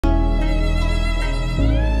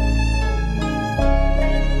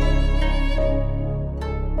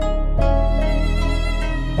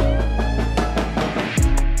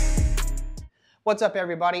What's up,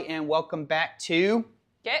 everybody, and welcome back to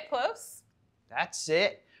Get Close. That's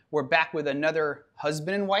it. We're back with another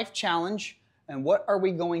husband and wife challenge. And what are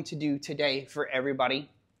we going to do today for everybody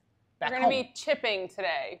back home? We're going to be chipping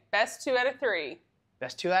today. Best 2 out of 3.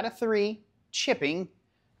 Best 2 out of 3 chipping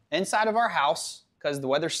inside of our house because the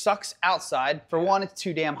weather sucks outside. For one, it's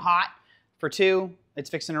too damn hot. For two, it's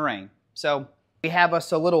fixing to rain. So we have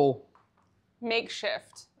us a little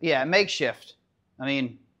makeshift. Yeah, makeshift. I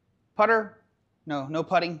mean, putter, no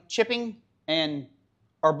putting, chipping, and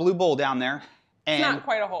our blue bowl down there. And it's not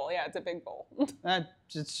quite a hole. Yeah, it's a big bowl.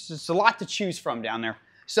 it's just a lot to choose from down there.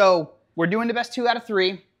 So we're doing the best 2 out of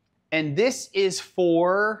 3. And this is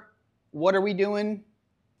for, what are we doing?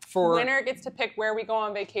 For winner gets to pick where we go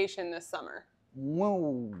on vacation this summer.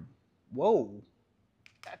 Whoa.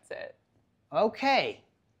 That's it. Okay.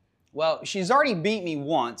 Well, she's already beat me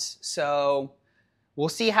once, so we'll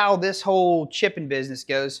see how this whole chipping business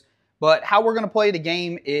goes. But how we're going to play the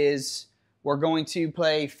game is we're going to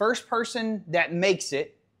play first person that makes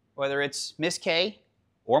it, whether it's Miss K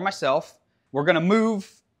or myself. We're going to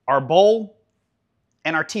move our bowl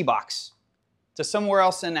and our tee box to somewhere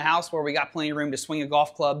else in the house where we got plenty of room to swing a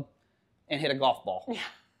golf club and hit a golf ball.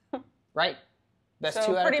 Yeah. Right? Best so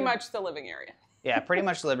 2 out of 3? pretty much the living area. Yeah, pretty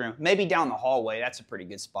much the living room. Maybe down the hallway. That's a pretty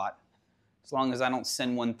good spot. As long as I don't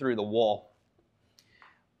send one through the wall.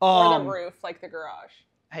 Or the roof, like the garage.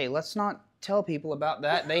 Hey, let's not tell people about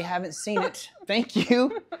that. They haven't seen it. Thank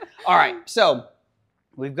you. All right, so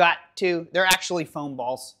we've got 2. They're actually foam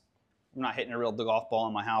balls. I'm not hitting a real golf ball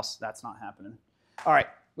in my house. That's not happening. All right,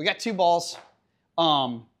 we got 2 balls.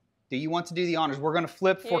 Do you want to do the honors? We're going to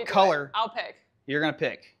flip for color. I'll pick. You're going to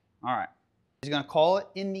pick. All right. He's going to call it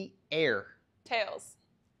in the air. Tails.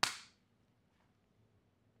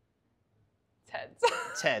 It's heads.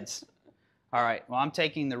 It's heads. All right. Well, I'm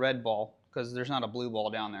taking the red ball because there's not a blue ball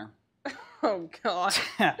down there. Oh, God.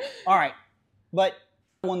 All right. But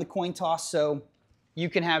I won the coin toss, so you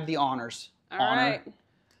can have the honors. All right.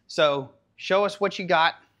 So show us what you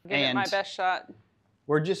got. Give it my best shot.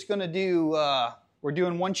 We're just going to do, we're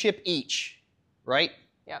doing 1 chip each, right?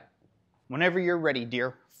 Yep. Whenever you're ready,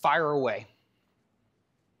 dear, fire away.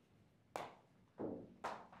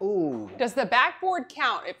 Ooh. Does the backboard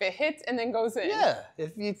count if it hits and then goes in? Yeah.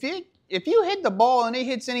 If you hit the ball and it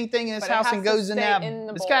hits anything in this house and goes in that,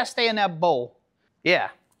 it's got to stay in that bowl. Yeah.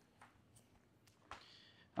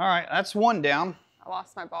 All right, that's 1 down. I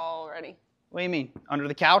lost my ball already. What do you mean? Under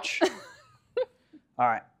the couch? All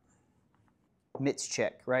right. Mitts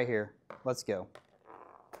check right here. Let's go.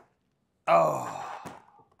 Oh.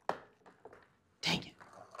 Dang it.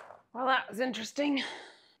 Well, that was interesting.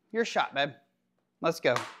 Your shot, babe. Let's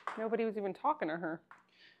go. Nobody was even talking to her.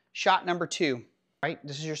 Shot number 2. Right?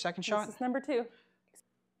 This is your second shot? This is number 2.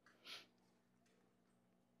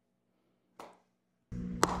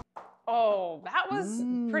 Oh, that was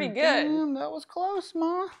pretty good. Damn, that was close,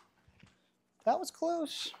 Ma. That was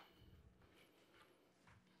close.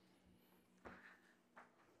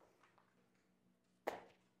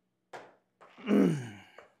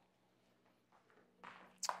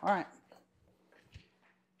 All right.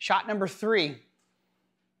 Shot number 3.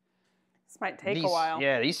 This might take a while.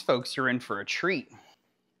 Yeah, these folks are in for a treat.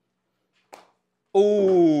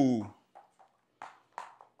 Ooh.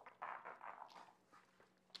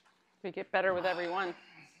 We get better with every one.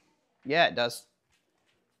 Yeah, it does.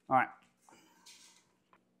 All right.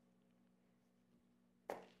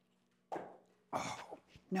 Oh,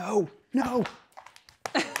 no. No.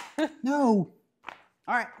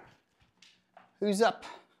 All right. Who's up?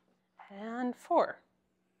 And 4.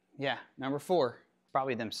 Yeah, number 4.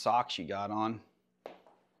 Probably them socks you got on.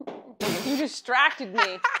 You distracted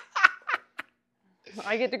me.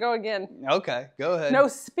 I get to go again. Okay, go ahead. No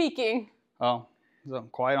speaking. Oh, so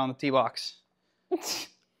quiet on the tee box.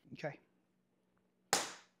 Okay.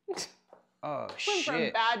 Oh, shit.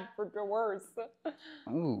 From bad to worse.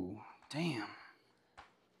 Ooh, damn.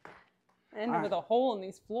 Ended with a hole in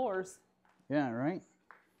these floors. Yeah, right?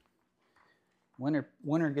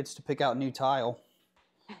 Winner gets to pick out new tile.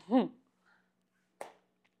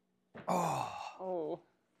 Oh.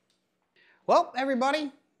 Well,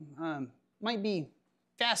 everybody, might be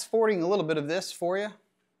fast forwarding a little bit of this for you.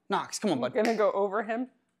 Knox, come on, bud. Gonna go over him.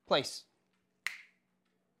 Place.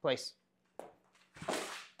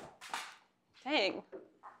 Dang.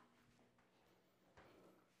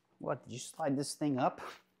 What, did you slide this thing up?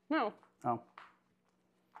 No. Oh.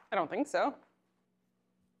 I don't think so.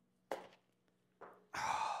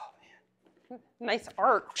 Oh, man. Nice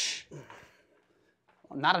arch.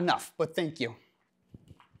 Well, not enough, but thank you.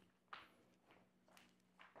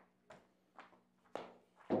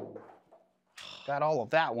 Got all of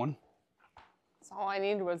that one. All I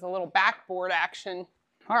needed was a little backboard action.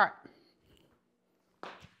 All right.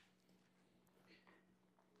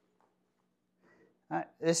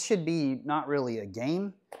 This should be not really a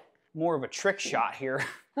game, more of a trick shot here.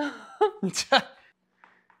 You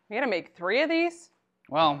gotta make 3 of these?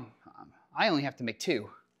 Well, I only have to make 2.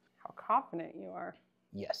 How confident you are.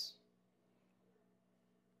 Yes.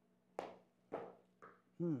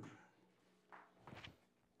 That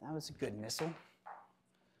was a good missile.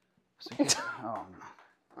 Oh,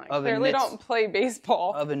 I clearly don't play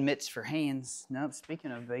baseball. Oven mitts for hands. Nope,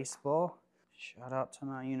 speaking of baseball, shout out to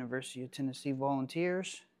my University of Tennessee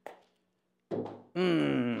volunteers.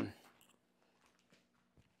 And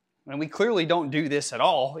we clearly don't do this at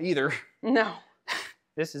all either. No.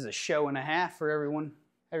 This is a show and a half for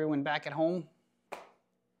everyone back at home.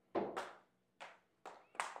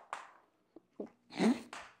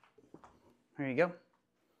 There you go.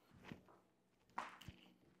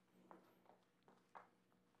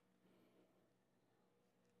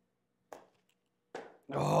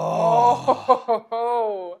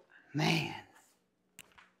 Oh, man.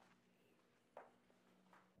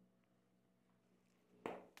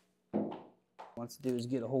 What to do is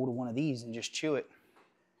get a hold of one of these and just chew it.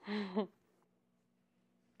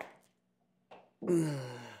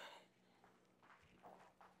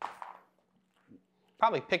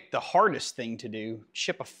 Probably picked the hardest thing to do,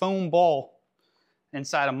 ship a foam ball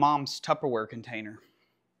inside a mom's Tupperware container.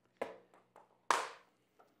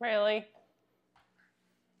 Really?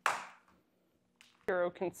 Zero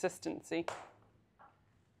consistency.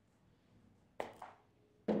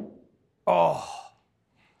 Oh.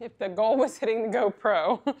 If the goal was hitting the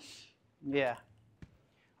GoPro. Yeah.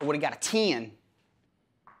 I would have got a 10.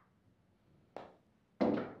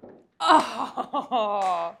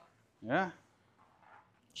 Oh. Yeah.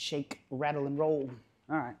 Shake, rattle, and roll.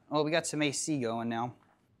 All right. Oh, we got some AC going now.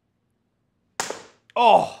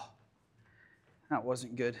 Oh. That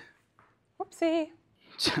wasn't good. Whoopsie.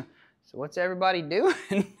 So what's everybody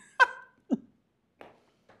doing?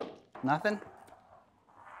 Nothing?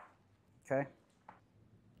 Okay.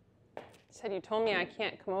 Said you told me I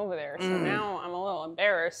can't come over there, so now I'm a little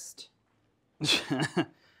embarrassed. He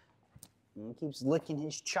keeps licking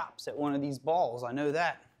his chops at one of these balls. I know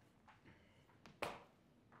that.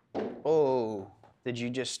 Oh, did you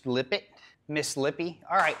just lip it? Miss Lippy?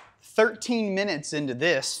 All right, 13 minutes into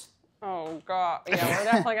this. Oh, God. Yeah, we're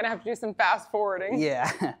definitely going to have to do some fast forwarding.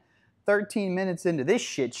 Yeah, 13 minutes into this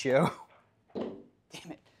shit show.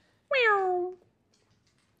 Damn it. Meow.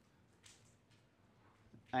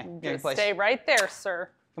 All right, Just stay right there, sir.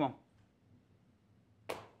 Come on.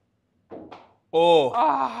 Oh.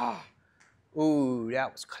 Ah. Ooh,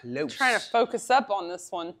 that was close. Trying to focus up on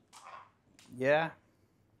this one. Yeah.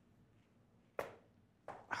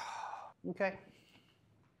 Okay.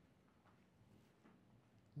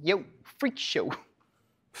 Yo, freak show.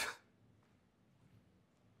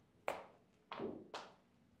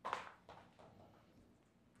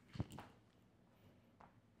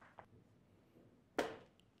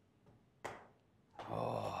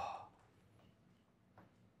 Oh.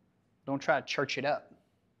 Don't try to church it up.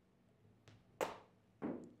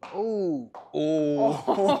 Oh. Oh.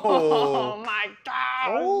 Oh my gosh.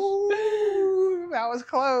 Oh, that was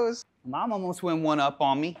close. Mom almost went one up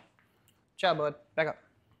on me. Good job, bud. Back up.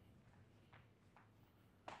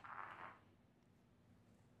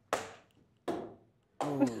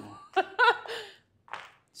 Ooh.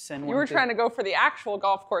 Send one You were trying to go for the actual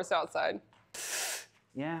golf course outside.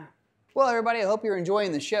 Yeah. Well, everybody, I hope you're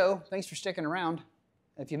enjoying the show. Thanks for sticking around.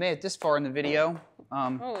 If you made it this far in the video,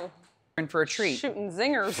 you're in for a treat. Shooting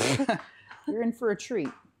zingers. You're in for a treat.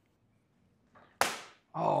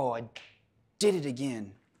 Oh, I did it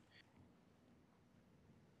again.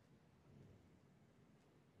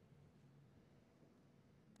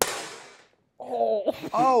 Oh.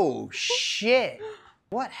 Oh, shit.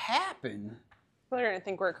 What happened? They're going to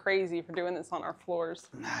think we're crazy for doing this on our floors.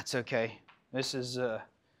 That's okay. This is,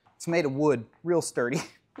 it's made of wood, real sturdy.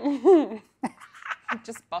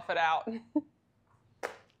 Just buff it out.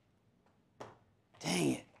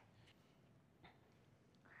 Dang it.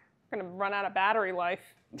 We're going to run out of battery life.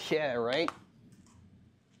 Yeah, right?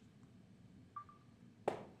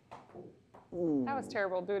 Ooh. That was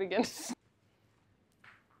terrible. Do it again.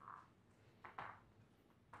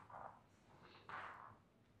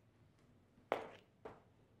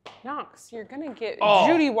 Knox, you're going to get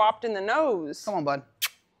Judy whopped in the nose. Come on, bud.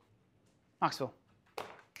 Knoxville.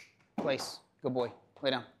 Place. Good boy.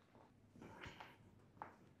 Lay down.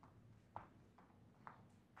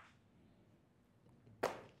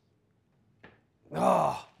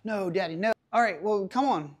 Oh, no, Daddy, no. All right, well, come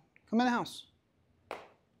on. Come in the house.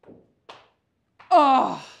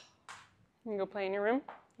 Oh. You can go play in your room?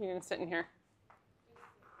 You're going to sit in here.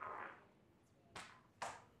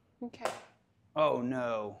 Okay. Oh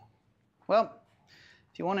no. Well,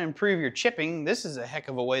 if you want to improve your chipping, this is a heck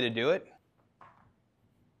of a way to do it.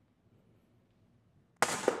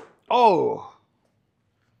 Oh!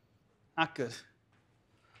 Not good.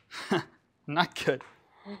 Not good.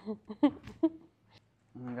 I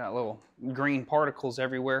got little green particles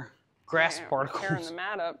everywhere. Grass particles. Tearing the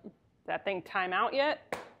mat up. Did that thing time out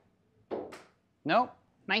yet? Nope.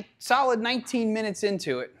 Solid 19 minutes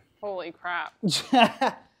into it. Holy crap.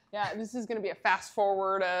 Yeah, this is going to be a fast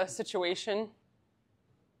forward situation.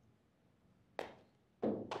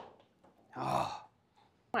 Oh.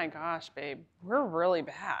 My gosh, babe. We're really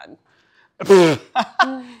bad.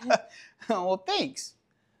 Well, thanks.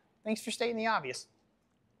 Thanks for stating the obvious.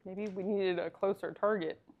 Maybe we needed a closer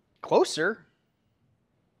target. Closer?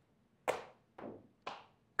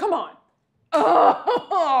 Come on.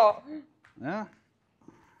 Oh! Yeah.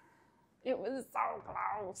 It was so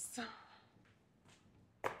close.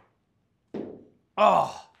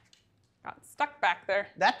 Oh. Got stuck back there.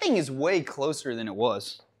 That thing is way closer than it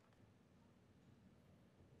was.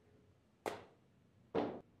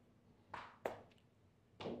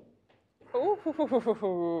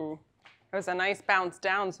 Ooh. It was a nice bounce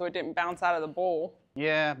down so it didn't bounce out of the bowl.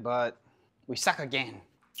 Yeah, but we suck again.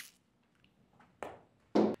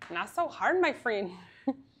 Not so hard, my friend.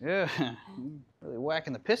 Yeah. Really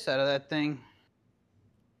whacking the piss out of that thing.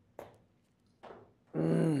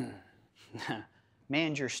 Man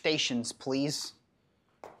your stations, please.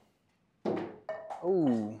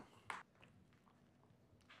 Ooh.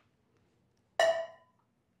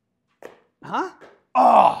 Huh?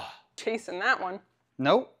 Oh! Chasing that one.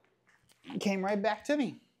 Nope. It came right back to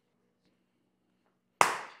me.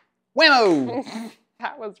 Whammo!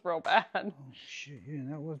 That was real bad. Oh shit, yeah,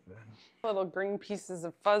 that was bad. Little green pieces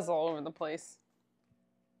of fuzz all over the place.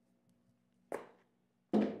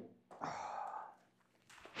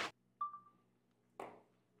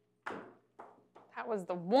 That was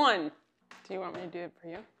the one. Do you want me to do it for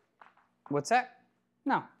you? What's that?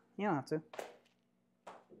 No, you don't have to.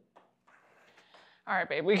 All right,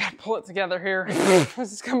 babe, we gotta pull it together here.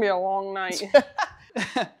 This is gonna be a long night.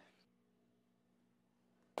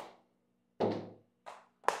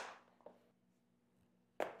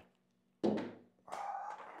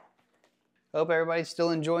 Hope everybody's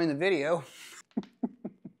still enjoying the video.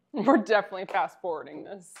 We're definitely fast forwarding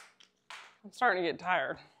this. I'm starting to get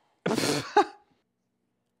tired.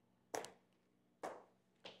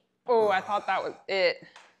 Oh, I thought that was it.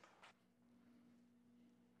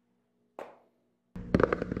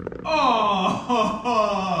 Oh!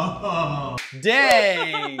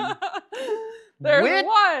 Dang! There's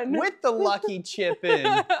one. With the lucky chip in.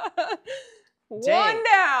 One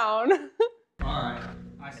down. All right.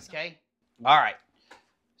 Okay. All right.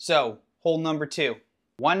 So, hole number 2.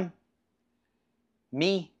 1,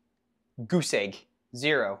 me, goose egg,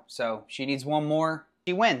 0. So, she needs one more.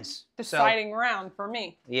 She wins. Deciding round for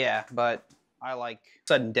me. Yeah, but I like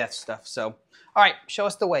sudden death stuff. So, all right, show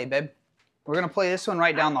us the way, babe. We're going to play this one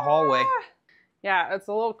right down the hallway. Yeah, it's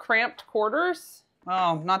a little cramped quarters.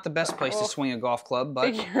 Oh, not the best place to swing a golf club,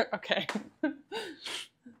 but... Okay.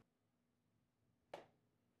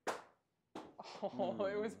 Oh,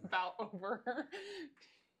 it was about over.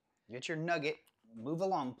 Get your nugget. Move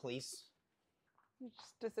along, please.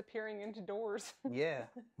 Just disappearing into doors. Yeah.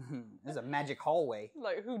 This is a magic hallway.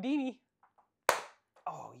 Like Houdini.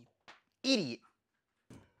 Oh, you idiot.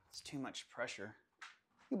 It's too much pressure.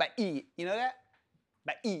 You by eat. You know that?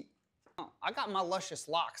 By eat. Oh, I got my luscious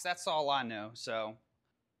locks. That's all I know, so.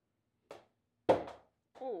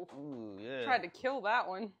 Ooh. Ooh, yeah. Tried to kill that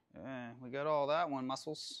one. Yeah, we got all that one,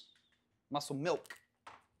 muscles. Muscle milk.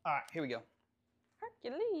 All right, here we go.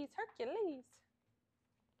 Hercules, Hercules.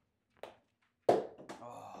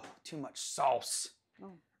 Oh, too much sauce.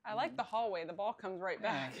 Oh, I like the hallway. The ball comes right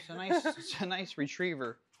back. Yeah, it's a nice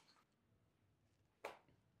retriever.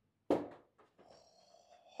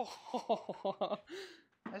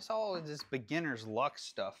 That's all this beginner's luck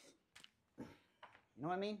stuff. You know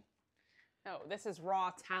what I mean? No, this is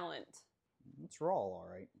raw talent. It's raw, all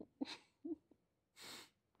right.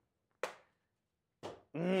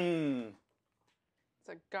 Mmm. It's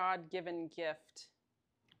a God-given gift.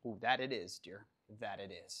 Ooh, that it is, dear. That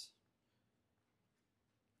it is.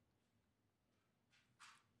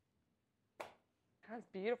 That's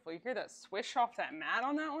beautiful. You hear that swish off that mat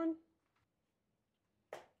on that one?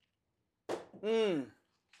 Mmm.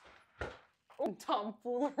 Oh,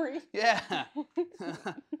 tomfoolery. Yeah.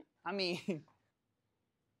 I mean,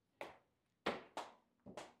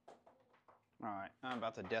 All right, I'm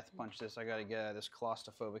about to death punch this. I gotta get out of this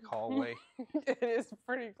claustrophobic hallway. It is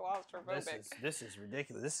pretty claustrophobic. This is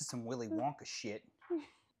ridiculous. This is some Willy Wonka shit.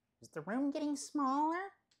 Is the room getting smaller?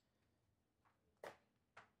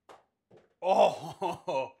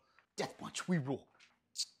 Oh, death punch, we rule.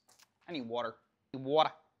 I need water. I need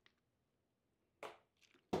water.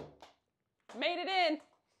 Made it in.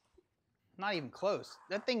 Not even close.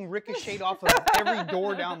 That thing ricocheted off of every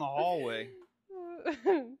door down the hallway.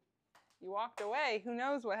 You walked away. Who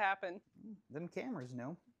knows what happened? Them cameras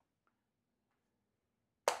know.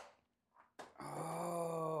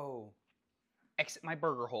 Oh. Exit my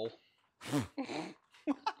burger hole.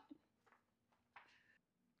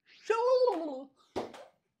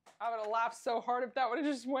 I would have laughed so hard if that would have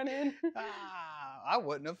just went in. I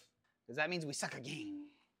wouldn't have. Because that means we suck again.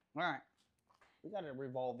 All right. We got a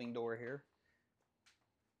revolving door here.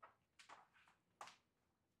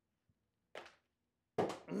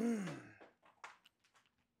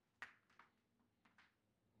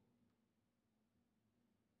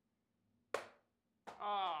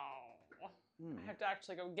 Oh. I have to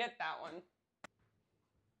actually go get that one.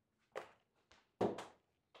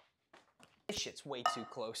 This shit's way too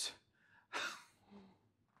close.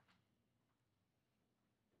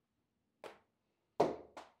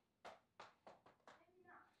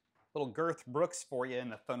 Little Girth Brooks for you,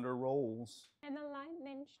 and the thunder rolls. And the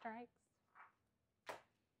lightning strikes.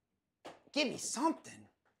 Give me something.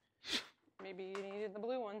 Maybe you needed the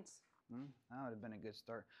blue ones. That would have been a good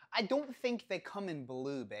start. I don't think they come in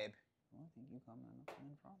blue, babe. Well, I think you come in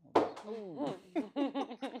problems.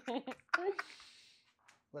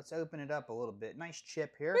 Let's open it up a little bit. Nice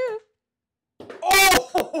chip here.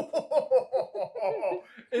 Oh!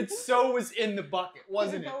 It so was in the bucket,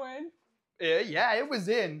 wasn't it? Go in. Yeah, it was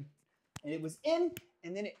in. And it was in,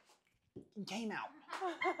 and then it came out.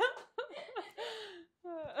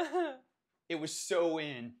 It was so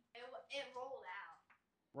in. It rolled out.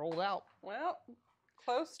 Rolled out. Well,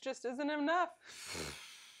 close just isn't enough.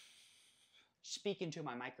 Speak into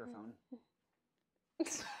my microphone.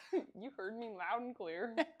 You heard me loud and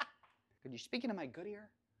clear. Could you speak into my good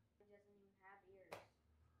ear? It doesn't even have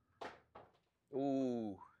ears.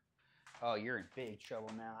 Ooh. Oh, you're in big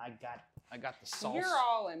trouble now. I got the sauce. You're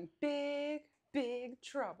all in big, big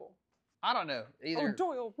trouble. I don't know. Either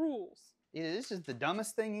Doyle rules. this is the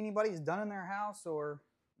dumbest thing anybody's done in their house, or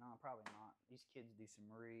no, probably not. These kids do some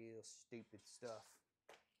real stupid stuff.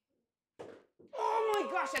 Oh my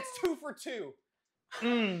gosh, that's 2 for 2.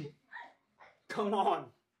 Come on.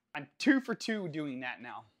 I'm 2 for 2 doing that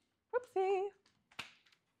now. Whoopsie.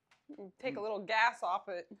 Take a little gas off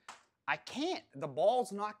it. I can't. The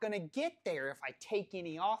ball's not gonna get there if I take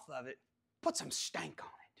any off of it. Put some stank on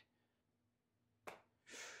it.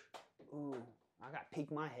 Ooh, I gotta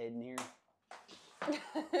peek my head in here.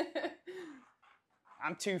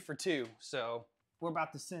 I'm 2 for 2, so we're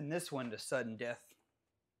about to send this one to sudden death.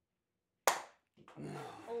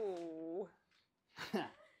 Oh.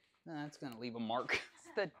 That's gonna leave a mark.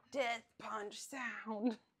 It's the death punch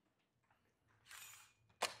sound.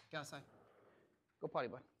 Go outside. Go potty,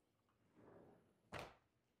 bud.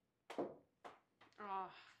 Oh.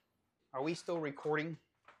 Are we still recording?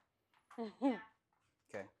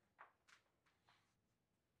 Okay.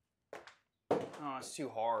 Oh, it's too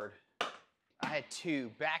hard. I had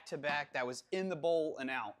 2 back to back that was in the bowl and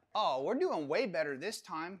out. Oh, we're doing way better this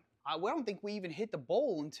time. I don't think we even hit the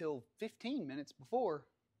bowl until 15 minutes before.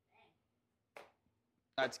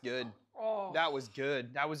 That's good. Oh. That was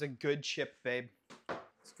good. That was a good chip, babe.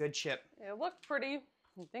 It's a good chip. It looked pretty.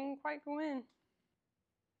 It didn't quite go in.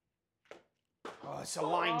 Oh, it's a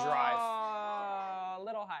line drive. A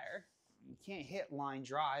little higher. You can't hit line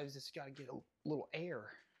drives. It's got to get a little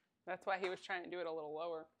air. That's why he was trying to do it a little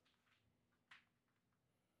lower.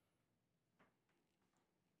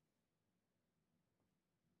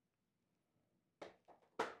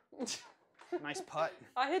 Nice putt.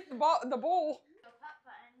 I hit the bowl. Go putt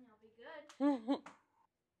and you'll be good.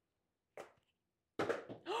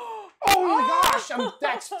 Oh my gosh!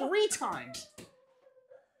 That's 3 times.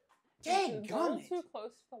 Dang, Is the bowl gummit. too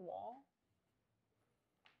close to the wall?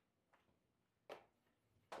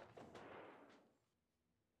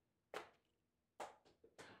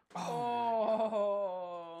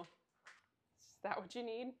 Oh. Is that what you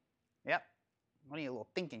need? Yep. What are you, a little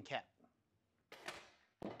thinking cap?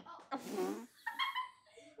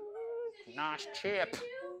 Nice chip.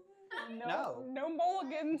 No. No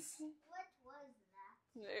mulligans. What was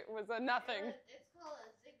that? It was a nothing. It's called a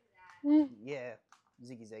zigzag. Yeah.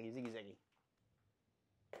 Ziggy zaggy, ziggy zaggy.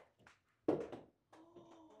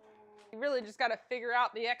 You really just got to figure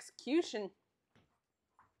out the execution.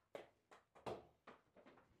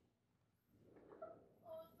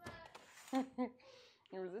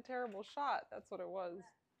 a terrible shot. That's what it was.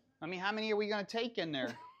 I mean, how many are we going to take in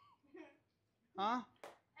there? Huh?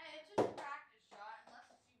 Hey, it's just a practice shot, unless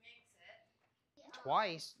she makes it.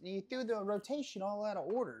 Twice? You threw the rotation all out of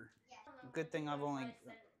order. Good thing I've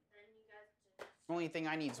only thing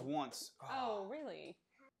I need is once. Oh, really?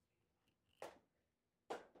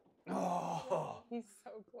 Oh. He's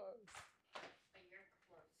so close. But you're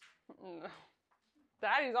close. No.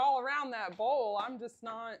 Daddy's all around that bowl. I'm just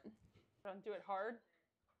not. Don't do it hard.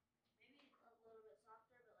 Maybe a little bit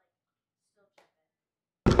softer, but like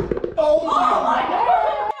still chip it. Oh my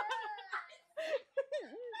God!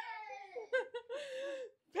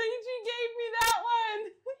 Paigey gave me that one.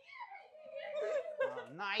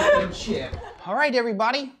 Nice and chip. All right,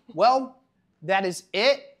 everybody. Well, that is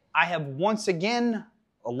it. I have once again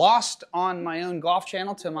lost on my own golf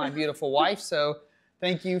channel to my beautiful wife. So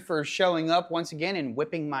thank you for showing up once again and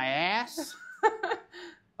whipping my ass.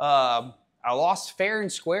 I lost fair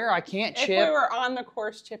and square. I can't chip. If we were on the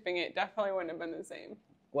course chipping it, definitely wouldn't have been the same.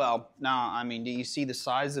 Well, no, I mean, do you see the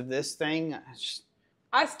size of this thing?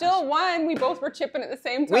 I still won. We both were chipping at the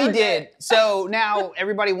same time. We did. So now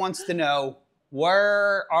everybody wants to know,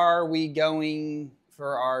 where are we going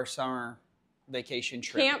for our summer vacation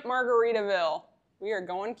trip? Camp Margaritaville. We are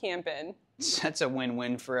going camping. That's a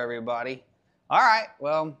win-win for everybody. All right.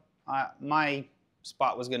 Well, my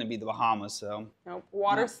spot was going to be the Bahamas, so. Nope.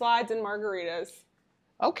 Water slides and margaritas.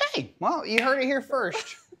 Okay. Well, you heard it here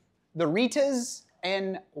first. The Ritas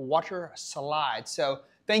and water slides. So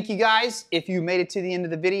thank you guys if you made it to the end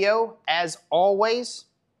of the video. As always,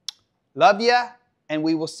 love ya, and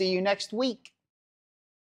we will see you next week.